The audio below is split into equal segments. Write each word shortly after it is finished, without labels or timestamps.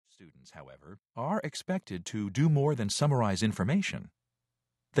students, however, are expected to do more than summarize information.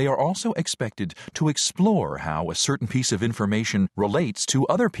 They are also expected to explore how a certain piece of information relates to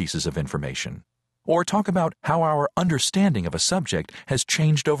other pieces of information, or talk about how our understanding of a subject has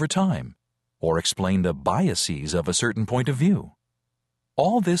changed over time, or explain the biases of a certain point of view.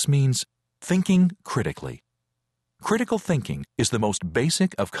 All this means thinking critically. Critical thinking is the most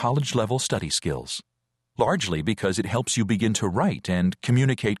basic of college-level study skills, largely because it helps you begin to write and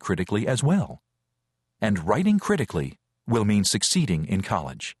communicate critically as well. And writing critically will mean succeeding in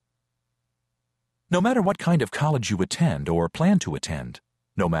college. No matter what kind of college you attend or plan to attend,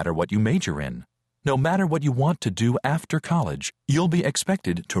 no matter what you major in, no matter what you want to do after college, you'll be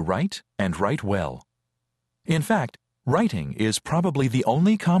expected to write and write well. In fact, writing is probably the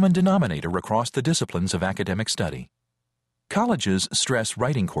only common denominator across the disciplines of academic study. Colleges stress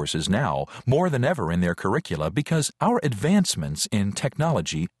writing courses now more than ever in their curricula because our advancements in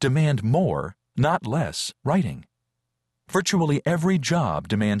technology demand more, not less, writing. Virtually every job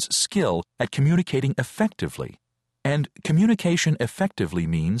demands skill at communicating effectively, and communication effectively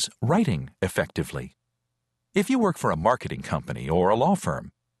means writing effectively. If you work for a marketing company or a law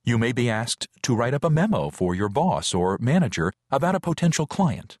firm, you may be asked to write up a memo for your boss or manager about a potential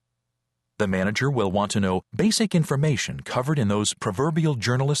client. The manager will want to know basic information covered in those proverbial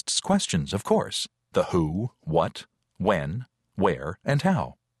journalists' questions, of course: the who, what, when, where, and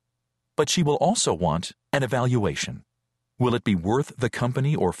how. But she will also want an evaluation. Will it be worth the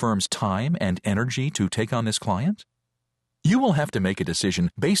company or firm's time and energy to take on this client? You will have to make a decision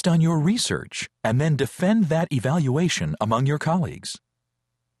based on your research and then defend that evaluation among your colleagues.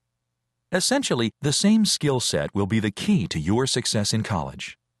 Essentially, the same skill set will be the key to your success in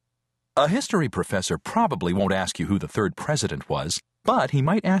college. A history professor probably won't ask you who the third president was, but he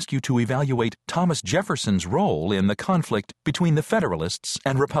might ask you to evaluate Thomas Jefferson's role in the conflict between the Federalists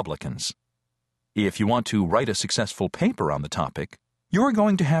and Republicans. If you want to write a successful paper on the topic, you're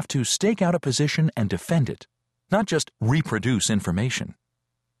going to have to stake out a position and defend it, not just reproduce information.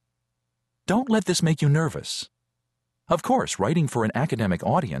 Don't let this make you nervous. Of course, writing for an academic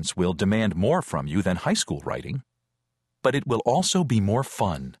audience will demand more from you than high school writing, but it will also be more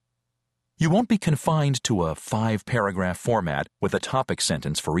fun. You won't be confined to a 5-paragraph format with a topic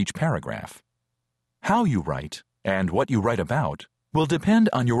sentence for each paragraph. How you write and what you write about will depend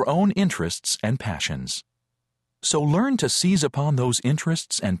on your own interests and passions. So learn to seize upon those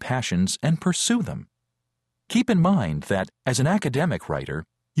interests and passions and pursue them. Keep in mind that, as an academic writer,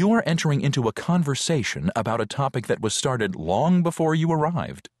 you are entering into a conversation about a topic that was started long before you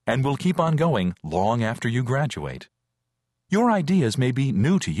arrived and will keep on going long after you graduate. Your ideas may be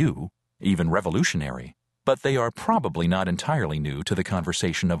new to you, even revolutionary, but they are probably not entirely new to the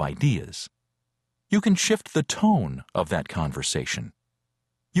conversation of ideas. You can shift the tone of that conversation.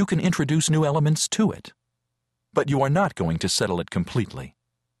 You can introduce new elements to it. But you are not going to settle it completely.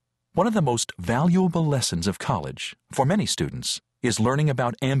 One of the most valuable lessons of college, for many students, is learning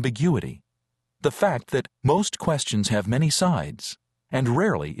about ambiguity, the fact that most questions have many sides, and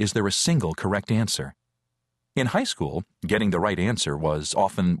rarely is there a single correct answer. In high school, getting the right answer was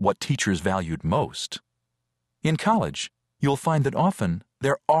often what teachers valued most. In college, you'll find that often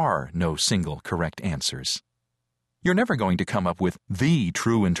there are no single correct answers. You're never going to come up with the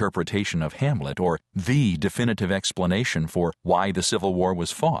true interpretation of Hamlet or the definitive explanation for why the Civil War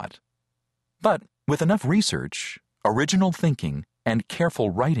was fought. But with enough research, original thinking, and careful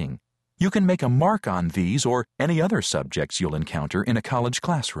writing, you can make a mark on these or any other subjects you'll encounter in a college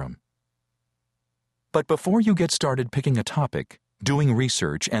classroom. But before you get started picking a topic, doing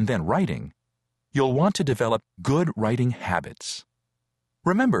research, and then writing, you'll want to develop good writing habits.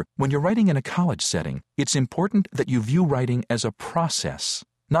 Remember, when you're writing in a college setting, it's important that you view writing as a process,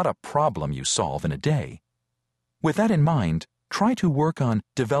 not a problem you solve in a day. With that in mind, try to work on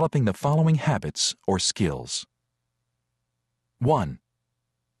developing the following habits or skills. 1.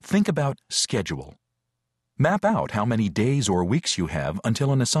 Think about schedule. Map out how many days or weeks you have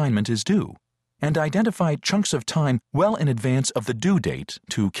until an assignment is due, and identify chunks of time well in advance of the due date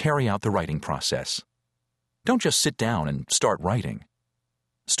to carry out the writing process. Don't just sit down and start writing.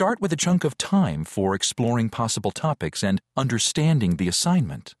 Start with a chunk of time for exploring possible topics and understanding the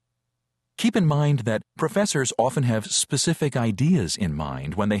assignment. Keep in mind that professors often have specific ideas in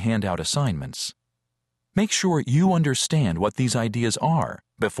mind when they hand out assignments. Make sure you understand what these ideas are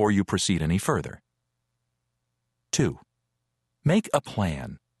before you proceed any further. 2. Make a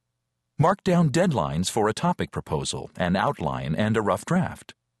plan. Mark down deadlines for a topic proposal, an outline, and a rough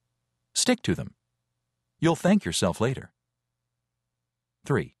draft. Stick to them. You'll thank yourself later.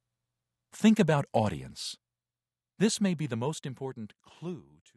 3. Think about audience. This may be the most important clue